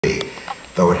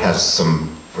though it has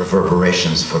some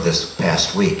reverberations for this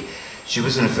past week. She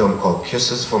was in a film called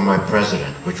Kisses for My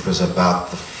President, which was about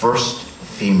the first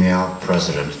female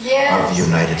president of the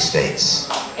United States.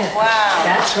 Wow.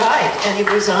 That's right. And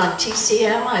it was on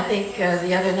TCM, I think,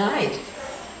 the other night.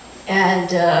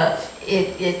 And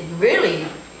it really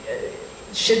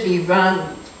should be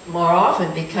run more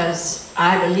often, because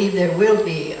I believe there will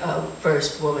be a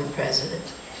first woman president.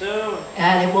 Soon.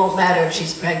 And it won't matter if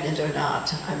she's pregnant or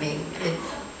not. I mean,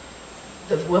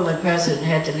 the woman president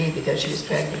had to leave because she was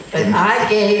pregnant. But I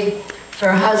gave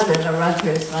her husband a run for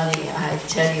his money. I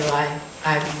tell you,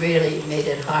 I really made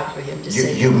it hard for him to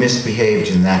say. You misbehaved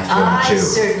in that film too. I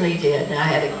certainly did, and I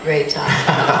had a great time.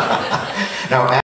 Now,